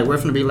being like, we're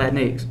gonna be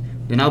Latinx,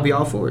 then I'll be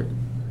all for it.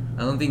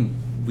 I don't think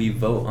we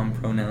vote on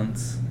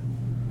pronouns.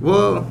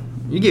 Well,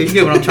 you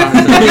get what I'm trying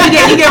to say.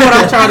 you get what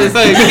I'm trying to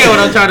say.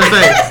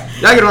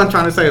 Y'all get what I'm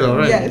trying to say, though,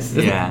 right? Yes.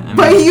 Yeah. I mean,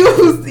 but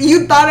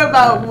you thought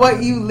about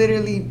what you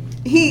literally.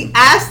 He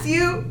asked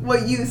you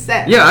what you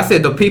said. Yeah, I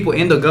said the people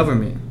in the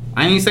government.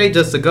 I ain't say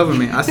just the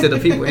government. I said the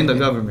people in the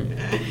government.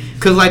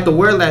 Cause like the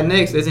word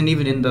Latinx isn't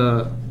even in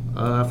the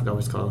I forgot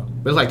what it's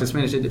called, but it's like the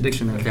Spanish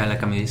dictionary.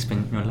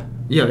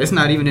 Yeah, it's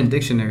not even in the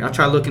dictionary. I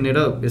tried looking it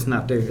up. It's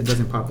not there. It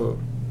doesn't pop up.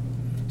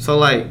 So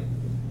like,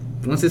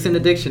 once it's in the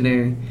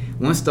dictionary,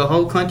 once the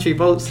whole country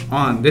votes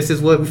on this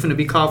is what we're finna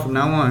be called from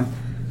now on,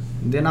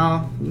 then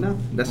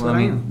that's what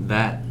I am.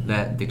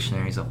 That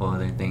dictionary is a whole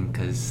other thing,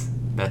 because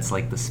that's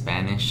like the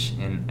Spanish,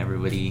 and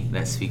everybody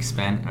that speaks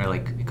Spanish, or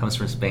like it comes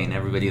from Spain,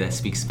 everybody that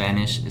speaks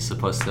Spanish is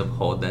supposed to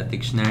hold that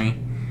dictionary,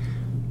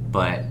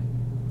 but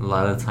a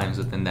lot of the times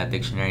within that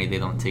dictionary they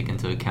don't take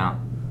into account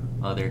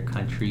other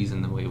countries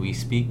and the way we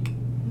speak.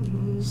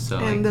 So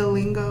and the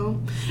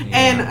lingo. Yeah.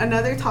 And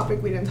another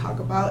topic we didn't talk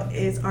about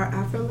is our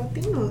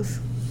Afro-Latinos.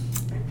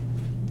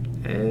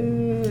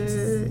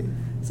 Hey.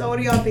 So what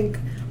do y'all think?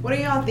 What do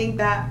y'all think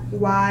that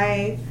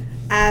why,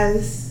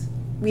 as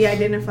we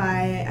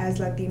identify as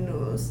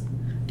Latinos,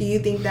 do you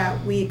think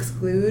that we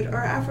exclude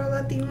our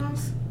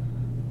Afro-Latinos?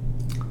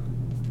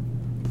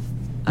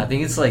 I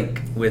think it's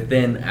like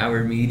within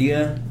our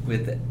media,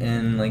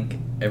 within like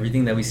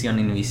everything that we see on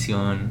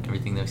Univision,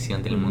 everything that we see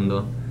on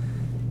Telemundo,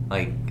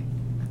 like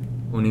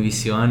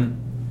Univision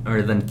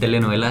or the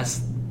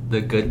telenovelas, the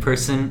good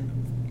person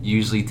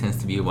usually tends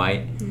to be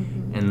white,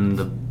 and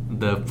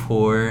the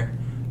poor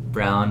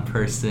brown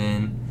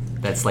person,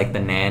 that's like the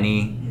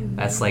nanny,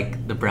 that's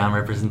like the brown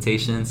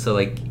representation. So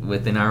like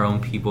within our own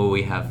people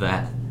we have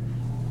that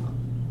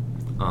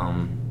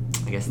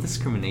I guess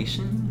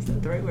discrimination, is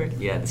that the right word?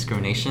 Yeah,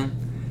 discrimination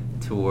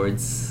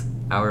towards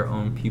our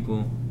own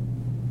people.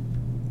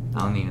 I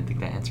don't even think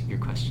that answered your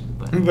question,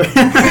 but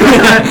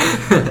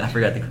I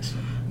forgot the question.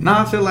 No,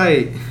 I feel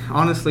like,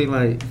 honestly,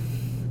 like,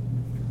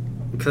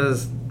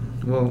 because,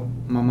 well,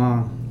 my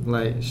mom,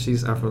 like,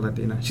 she's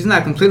Afro-Latina. She's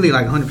not completely,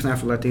 like, 100%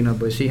 Afro-Latina,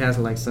 but she has,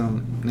 like,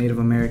 some Native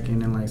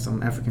American and, like,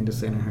 some African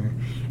descent in her.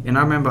 And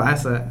I remember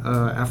as an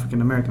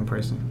African-American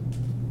person,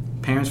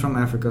 parents from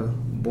Africa,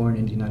 born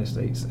in the United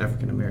States,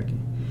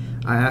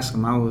 African-American. I asked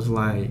him, I was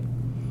like,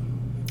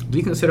 do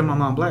you consider my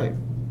mom black?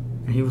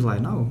 And he was like,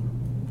 no.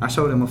 I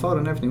showed him a photo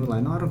and everything. He was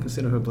like, no, I don't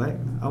consider her black.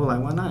 I was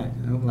like, why not?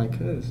 And I was like,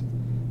 cause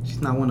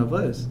she's not one of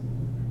us.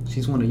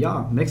 She's one of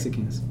y'all,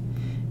 Mexicans.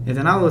 And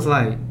then I was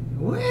like,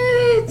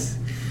 what?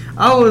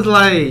 I was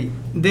like,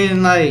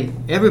 then like,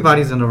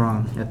 everybody's in the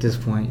wrong at this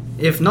point.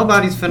 If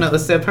nobody's finna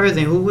accept her,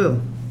 then who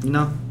will? You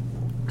know?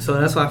 So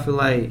that's why I feel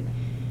like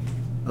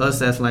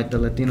us as like the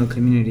Latino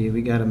community,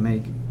 we gotta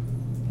make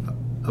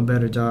a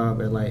better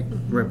job at like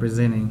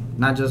representing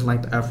not just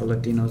like the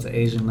Afro-Latinos, the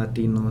Asian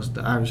Latinos,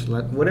 the Irish,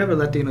 whatever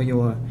Latino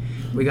you are.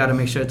 We gotta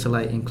make sure to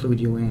like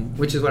include you in,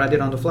 which is what I did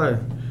on the flyer.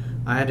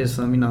 I added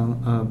some,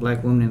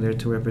 black women in there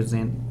to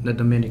represent the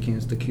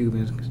Dominicans, the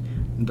Cubans,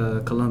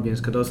 the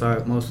Colombians, because those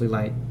are mostly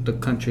like the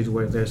countries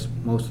where there's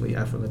mostly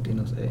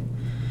Afro-Latinos at.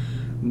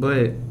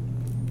 But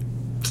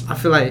I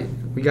feel like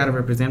we gotta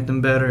represent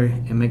them better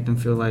and make them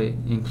feel like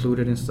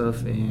included and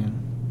stuff.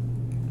 And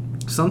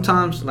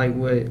sometimes, like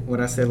what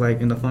I said,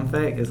 like in the fun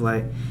fact is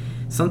like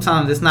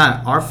sometimes it's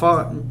not our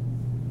fault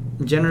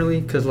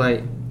generally, because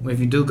like if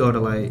you do go to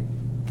like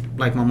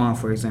my mom,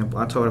 for example,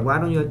 I told her, why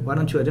don't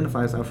you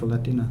identify as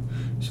Afro-Latina?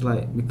 She's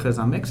like, because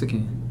I'm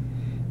Mexican.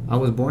 I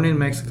was born in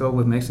Mexico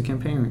with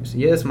Mexican parents.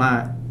 Yes,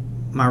 my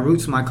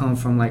roots might come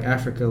from like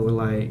Africa with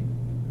like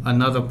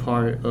another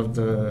part of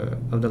the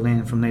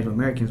land from Native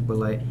Americans, but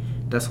like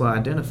that's what I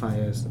identify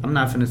as. I'm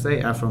not finna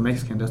say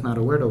Afro-Mexican. That's not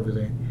a word over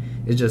there.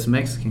 It's just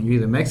Mexican. You're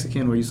either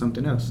Mexican or you're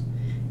something else,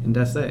 and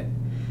that's it.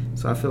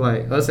 So I feel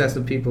like us as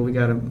the people, we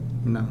gotta,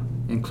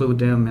 include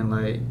them and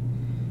like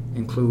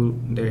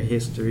include their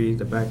history,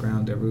 the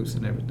background, their roots,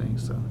 and everything.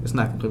 So it's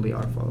not completely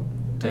our fault.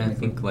 And I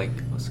think like,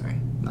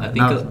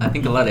 No, I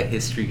think a lot of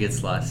history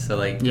gets lost. So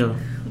like, Yeah.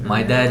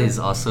 my dad is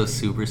also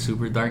super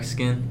super dark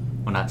skinned.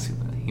 Well, not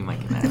super. He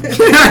might get mad.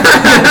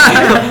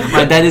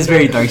 My dad is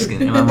very dark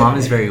skinned, and my mom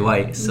is very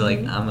white. So like,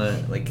 I'm a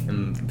like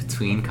in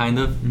between kind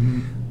of.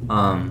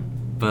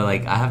 But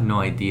like, I have no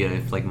idea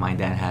if like my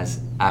dad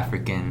has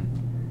African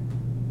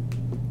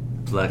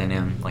blood in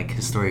him, like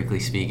historically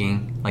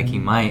speaking. Like he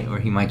might, or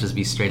he might just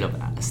be straight up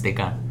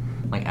Azteca,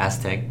 like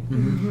Aztec.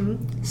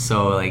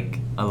 So like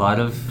a lot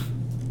of,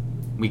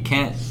 we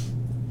can't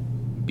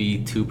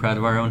be too proud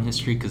of our own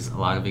history because a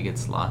lot of it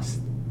gets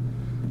lost.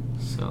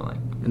 So like,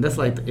 And that's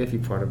like the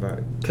iffy part about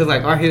it, because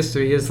like our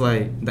history is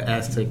like the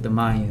Aztec, the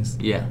Mayans,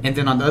 yeah. and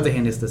then on the other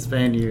hand it's the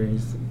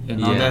Spaniards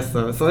and all Yeah. that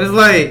stuff. So it's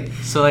like,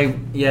 So like,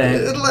 yeah.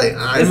 it's like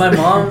And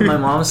my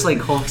mom's like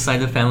whole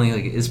side of the family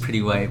like is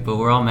pretty white, but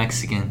we're all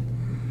Mexican.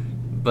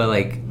 But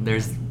like,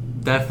 there's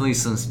definitely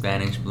some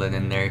Spanish blood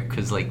in there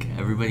because like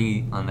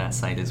everybody on that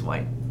side is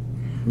white.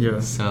 Yeah.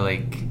 So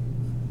like,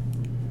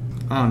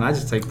 I don't know. I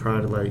just take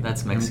pride in like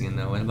that's Mexican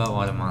though. What about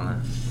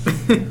Guatemala?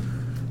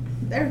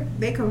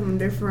 They come from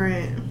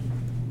different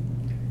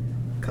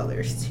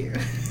colors too.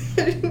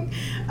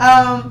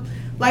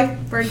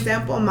 Like for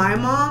example, my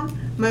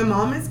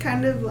mom is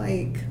kind of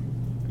like,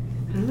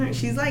 I don't know,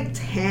 she's like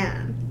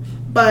tan,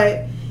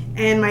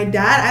 and my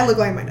dad, I look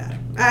like my dad.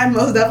 I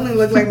most definitely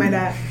look like my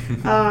dad.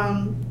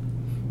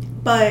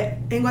 But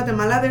in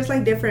Guatemala, there's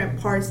like different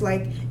parts.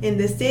 Like in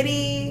the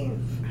city,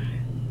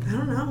 I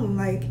don't know.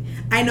 Like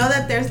I know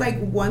that there's like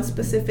one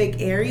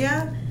specific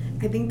area.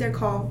 I think they're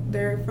from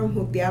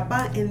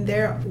Jutiapa, and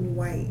they're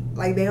white.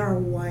 Like they are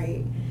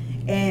white,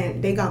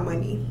 and they got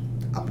money.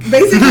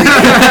 Basically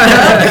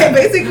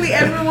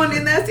everyone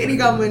in that city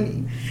got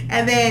money.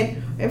 And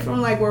then if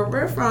from like where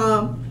we're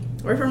from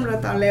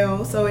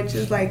Rataleo, so it's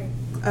just like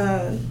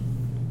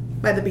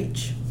by the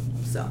beach.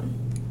 So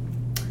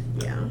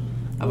yeah,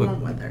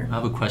 warm weather. I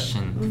have a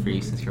question for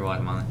you since you're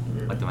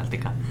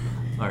Guatemalteca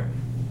or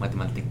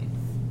Guatemaltecan.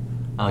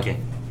 Okay.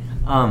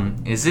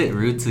 Is it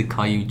rude to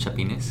call you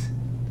Chapines?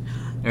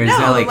 Or is No,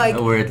 that like,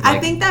 a word? I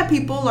think that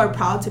people are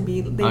proud to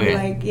be. They be Okay.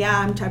 like, yeah,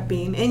 I'm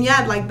Chapin, and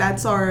yeah, like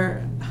that's our,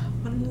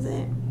 what is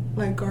it?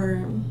 Like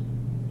our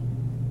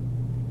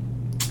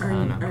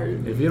don't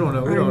know. If you don't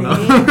know, we our don't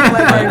name, know.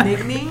 like our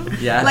nickname.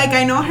 Yeah. Like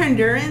I know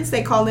Hondurans,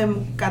 they call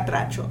them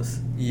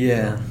catrachos.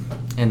 Yeah.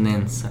 And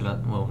then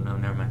well, no,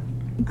 never mind.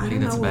 I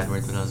think that's a bad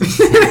word, but I was gonna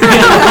say.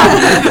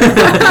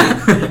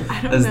 I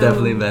don't That's know.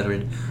 definitely a bad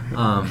word.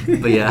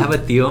 But yeah, I have a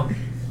tío.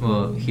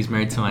 Well, he's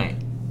married to my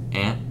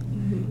aunt,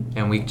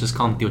 and we just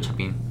call him Tío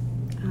Chapin.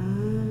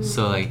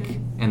 So like, okay.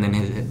 and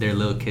then their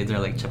little kids are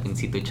like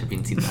Chapincito y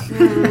Chapincita.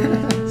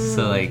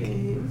 So like,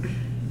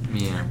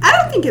 Okay. yeah. I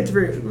don't think it's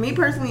rude. Me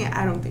personally,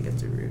 I don't think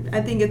it's rude.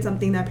 I think it's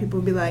something that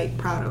people be like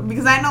proud of,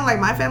 because I know like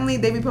my family,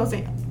 they be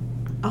posting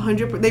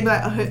 100%. They be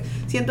like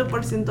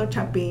 100%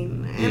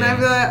 Chapin, and I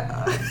be like,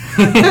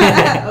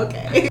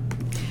 okay.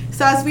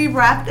 So as we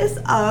wrap this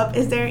up,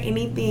 is there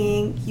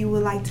anything you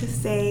would like to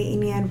say?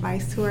 Any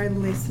advice to our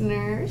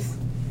listeners?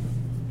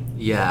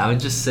 Yeah, I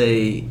would just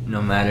say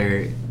no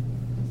matter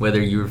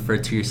whether you refer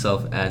to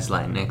yourself as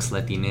Latinx,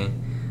 Latine,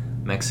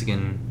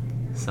 Mexican,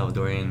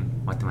 Salvadorian,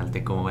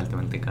 Guatemalteco,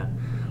 Guatemalteca,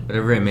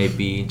 whatever it may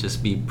be,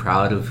 just be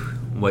proud of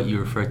what you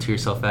refer to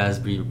yourself as,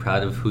 be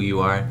proud of who you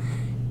are,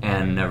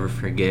 and never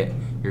forget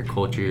your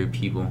culture, your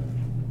people.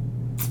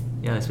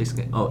 Yeah, that's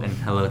basically it. Oh, and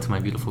hello to my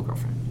beautiful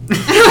girlfriend.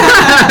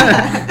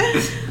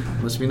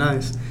 Must be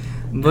nice.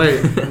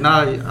 But no,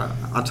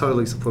 I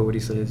totally support what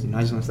he says.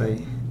 I just want to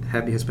say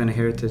Happy Hispanic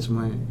Heritage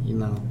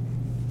Month.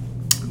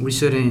 We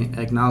shouldn't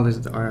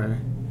acknowledge our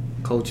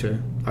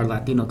culture, our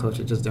Latino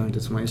culture, just during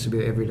this month. It should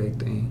be an everyday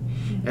thing.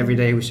 Every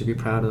day we should be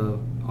proud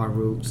of our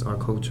roots, our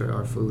culture,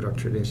 our food, our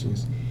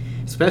traditions.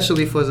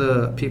 Especially for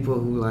the people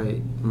who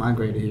like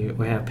migrated here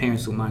or have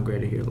parents who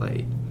migrated here.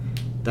 Like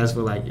that's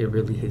where like it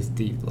really hits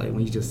deep. Like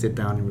when you just sit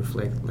down and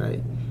reflect,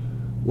 like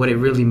what it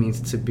really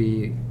means to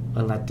be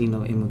a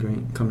Latino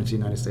immigrant coming to the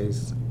United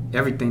States.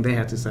 Everything they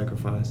had to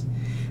sacrifice.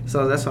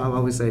 So that's why I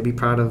always say be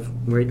proud of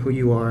who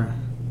you are,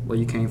 where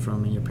you came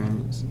from, and your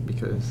parents,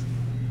 because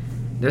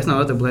there's no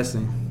other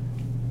blessing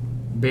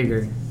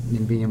bigger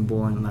than being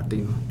born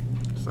Latino.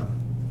 So.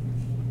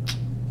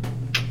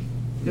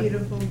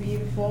 Beautiful,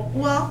 beautiful.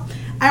 Well,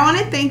 I want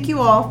to thank you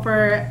all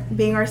for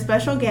being our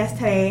special guest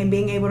today and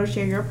being able to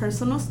share your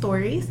personal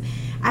stories.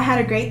 I had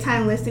a great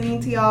time listening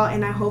to y'all,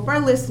 and I hope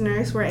our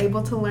listeners were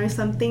able to learn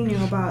something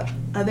new about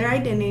other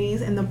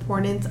identities and the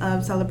importance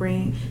of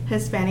celebrating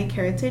Hispanic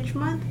Heritage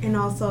Month, and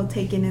also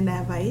taking in the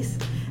advice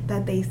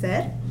that they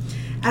said.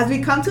 As we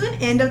come to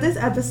an end of this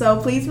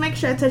episode, please make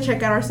sure to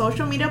check out our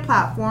social media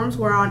platforms.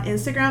 We're on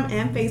Instagram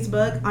and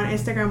Facebook. On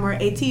Instagram, we're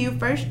ATU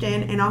First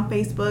Gen, and on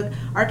Facebook,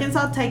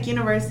 Arkansas Tech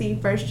University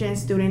First Gen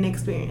Student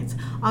Experience.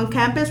 On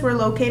campus, we're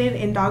located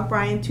in Dog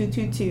Bryan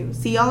 222.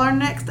 See y'all on our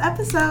next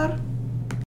episode.